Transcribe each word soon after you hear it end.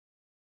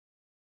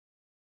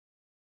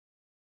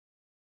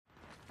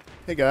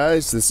Hey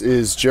guys, this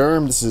is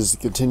Germ. This is a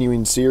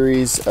continuing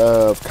series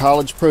of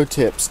college pro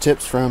tips.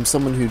 Tips from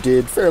someone who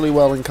did fairly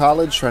well in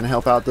college, trying to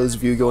help out those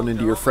of you going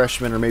into your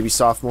freshman or maybe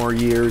sophomore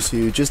years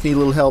who just need a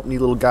little help, need a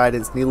little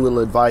guidance, need a little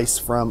advice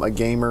from a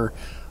gamer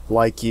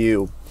like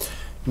you.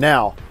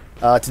 Now,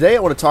 today I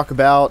want to talk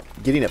about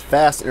getting a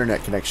fast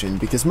internet connection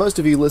because most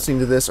of you listening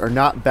to this are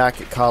not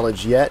back at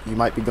college yet. You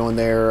might be going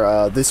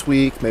there this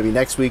week, maybe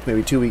next week,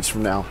 maybe 2 weeks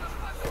from now.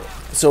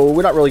 So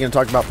we're not really going to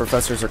talk about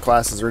professors or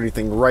classes or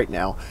anything right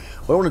now.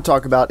 What I want to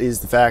talk about is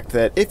the fact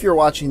that if you're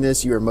watching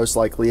this, you are most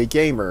likely a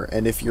gamer.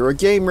 And if you're a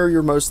gamer,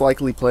 you're most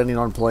likely planning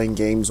on playing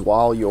games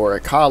while you're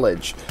at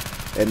college.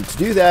 And to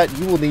do that,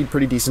 you will need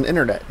pretty decent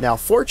internet. Now,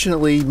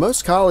 fortunately,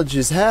 most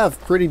colleges have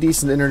pretty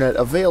decent internet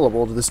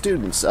available to the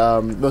students.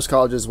 Most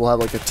colleges will have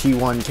like a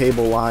T1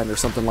 cable line or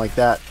something like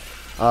that.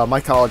 My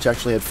college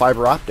actually had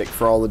fiber optic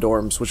for all the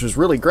dorms, which was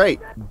really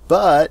great.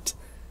 But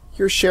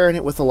you're sharing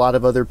it with a lot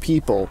of other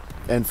people.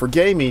 And for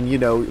gaming, you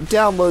know,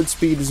 download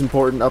speed is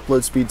important,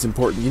 upload speed is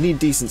important. You need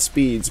decent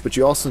speeds, but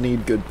you also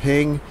need good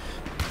ping.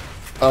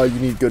 You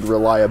need good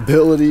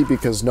reliability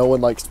because no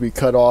one likes to be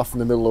cut off in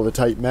the middle of a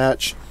tight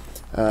match.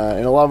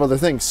 And a lot of other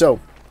things. So,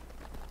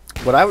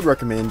 what I would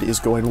recommend is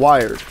going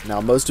wired. Now,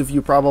 most of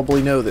you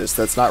probably know this.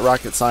 That's not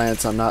rocket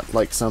science. I'm not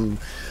like some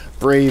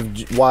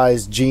brave,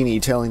 wise genie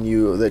telling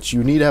you that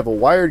you need to have a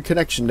wired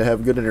connection to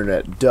have good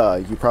internet.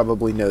 Duh, you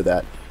probably know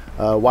that.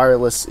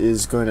 Wireless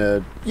is going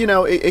to, you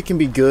know, it can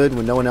be good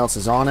when no one else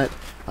is on it.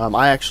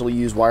 I actually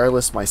use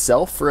wireless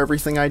myself for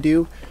everything I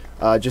do.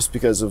 Just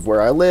because of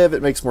where I live,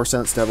 it makes more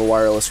sense to have a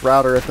wireless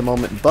router at the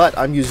moment, but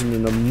I'm using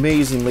an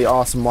amazingly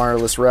awesome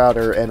wireless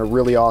router and a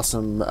really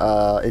awesome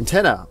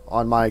antenna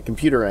on my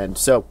computer end.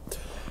 So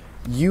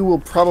you will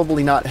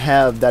probably not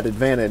have that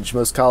advantage.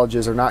 Most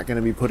colleges are not going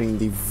to be putting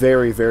the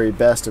very, very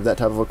best of that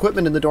type of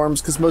equipment in the dorms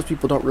because most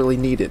people don't really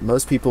need it.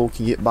 Most people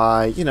can get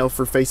by, you know,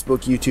 for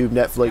Facebook, YouTube,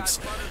 Netflix,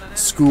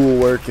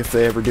 schoolwork, if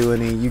they ever do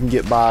any, you can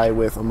get by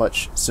with a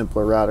much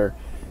simpler router.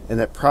 And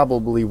that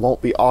probably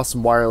won't be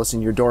awesome wireless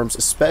in your dorms,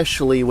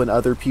 especially when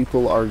other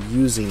people are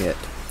using it.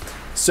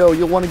 So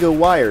you'll want to go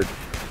wired.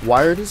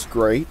 Wired is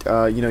great.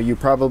 You know, you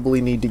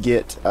probably need to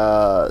get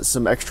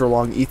some extra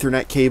long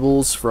Ethernet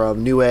cables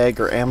from Newegg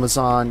or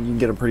Amazon. You can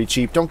get them pretty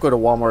cheap. Don't go to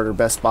Walmart or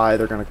Best Buy.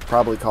 They're going to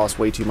probably cost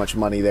way too much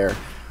money there.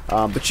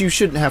 But you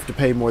shouldn't have to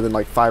pay more than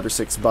like $5 or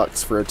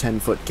 $6 for a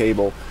 10-foot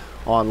cable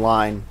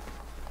online.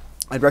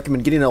 I'd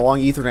recommend getting a long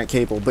Ethernet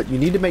cable, but you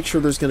need to make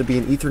sure there's going to be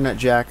an Ethernet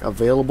jack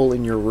available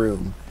in your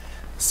room.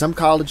 Some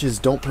colleges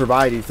don't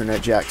provide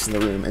Ethernet jacks in the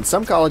room, and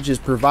some colleges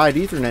provide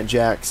Ethernet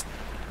jacks,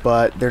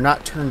 but they're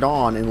not turned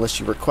on unless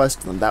you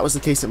request them. That was the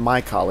case at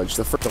my college.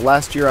 The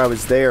last year I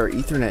was there,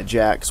 Ethernet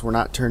jacks were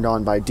not turned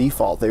on by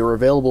default. They were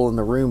available in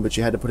the room, but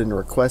you had to put in a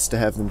request to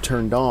have them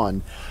turned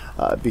on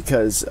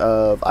because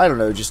of, I don't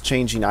know, just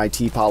changing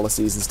IT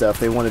policies and stuff.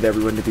 They wanted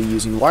everyone to be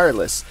using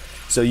wireless.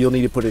 So you'll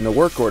need to put in a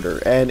work order.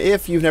 And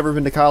if you've never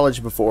been to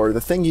college before, the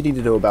thing you need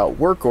to know about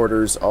work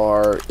orders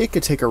are it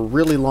could take a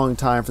really long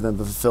time for them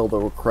to fulfill the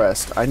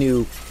request. I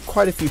knew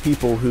quite a few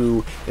people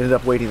who ended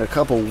up waiting a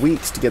couple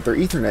weeks to get their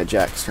Ethernet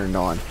jacks turned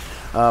on,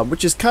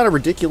 which is kind of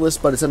ridiculous,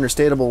 but it's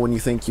understandable when you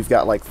think you've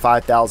got like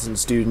 5,000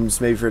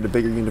 students, maybe if you're at a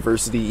bigger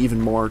university,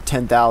 even more,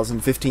 10,000,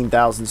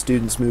 15,000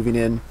 students moving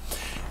in,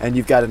 and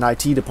you've got an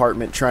IT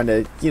department trying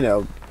to, you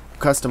know,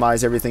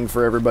 customize everything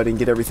for everybody and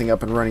get everything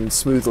up and running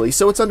smoothly.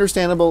 So it's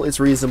understandable, it's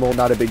reasonable,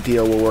 not a big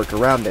deal, we'll work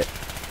around it.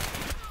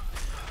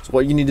 So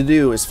what you need to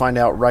do is find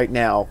out right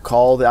now.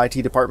 Call the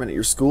IT department at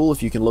your school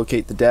if you can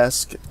locate the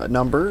desk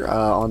number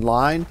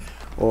online,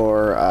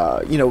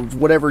 or you know,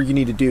 whatever you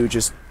need to do.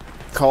 Just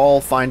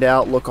call, find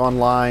out, look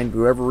online,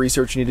 do whatever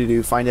research you need to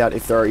do, find out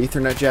if there are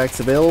Ethernet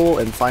jacks available,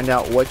 and find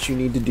out what you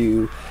need to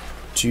do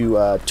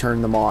to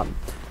turn them on.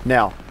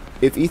 Now,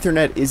 if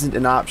Ethernet isn't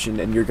an option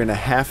and you're going to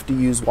have to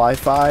use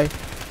Wi-Fi,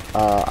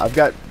 I've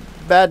got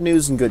bad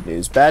news and good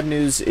news. Bad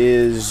news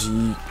is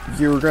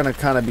you're going to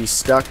kind of be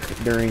stuck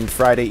during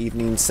Friday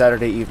evenings,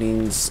 Saturday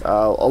evenings,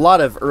 a lot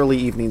of early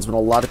evenings when a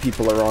lot of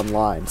people are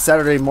online.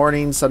 Saturday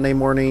mornings, Sunday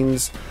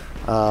mornings,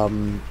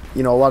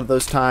 you know, a lot of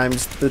those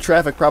times, the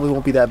traffic probably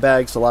won't be that bad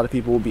because a lot of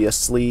people will be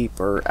asleep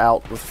or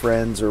out with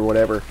friends or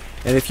whatever.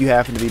 And if you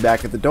happen to be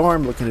back at the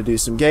dorm looking to do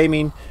some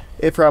gaming,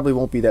 it probably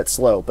won't be that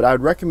slow. But I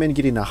would recommend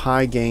getting a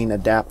high gain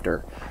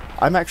adapter.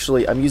 I'm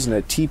using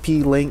a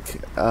TP-Link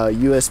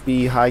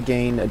USB high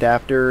gain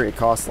adapter. It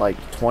costs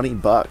like 20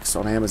 bucks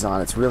on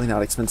Amazon. It's really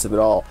not expensive at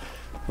all.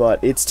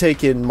 But it's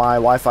taken my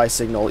Wi-Fi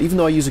signal, even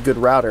though I use a good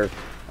router,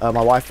 my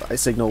Wi-Fi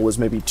signal was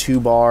maybe 3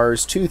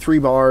 bars,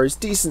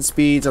 decent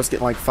speeds. I was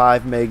getting like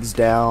 5 megs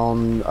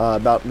down,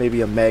 about maybe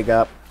a meg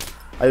up.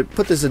 I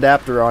put this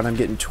adapter on, I'm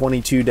getting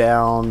 22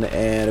 down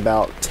and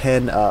about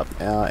 10 up,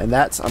 and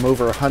I'm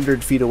over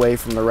 100 feet away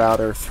from the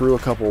router through a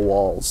couple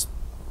walls.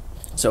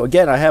 So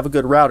again, I have a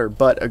good router,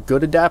 but a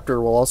good adapter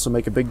will also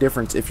make a big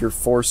difference if you're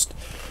forced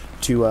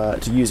to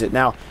use it.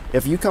 Now,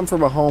 if you come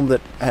from a home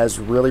that has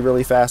really,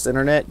 really fast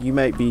internet, you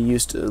might be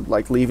used to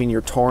like leaving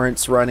your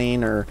torrents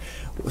running or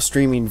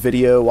streaming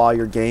video while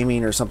you're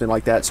gaming or something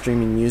like that,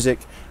 streaming music.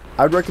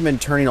 I would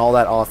recommend turning all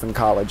that off in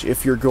college.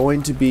 If you're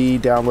going to be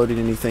downloading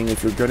anything,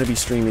 if you're going to be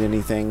streaming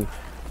anything,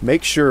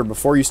 make sure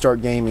before you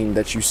start gaming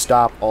that you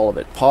stop all of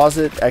it. Pause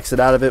it, exit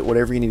out of it,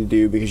 whatever you need to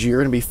do, because you're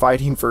going to be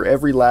fighting for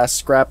every last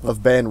scrap of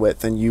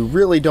bandwidth, and you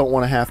really don't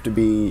want to have to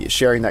be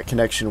sharing that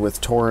connection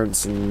with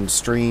torrents and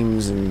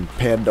streams and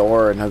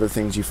Pandora and other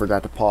things you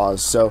forgot to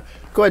pause. So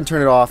go ahead and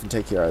turn it off and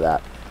take care of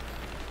that.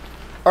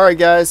 Alright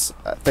guys,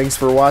 thanks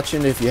for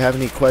watching. If you have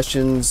any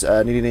questions,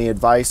 need any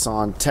advice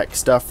on tech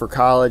stuff for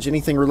college,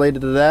 anything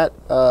related to that,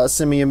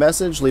 send me a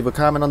message, leave a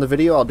comment on the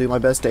video. I'll do my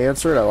best to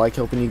answer it. I like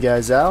helping you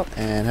guys out,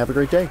 and have a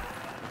great day.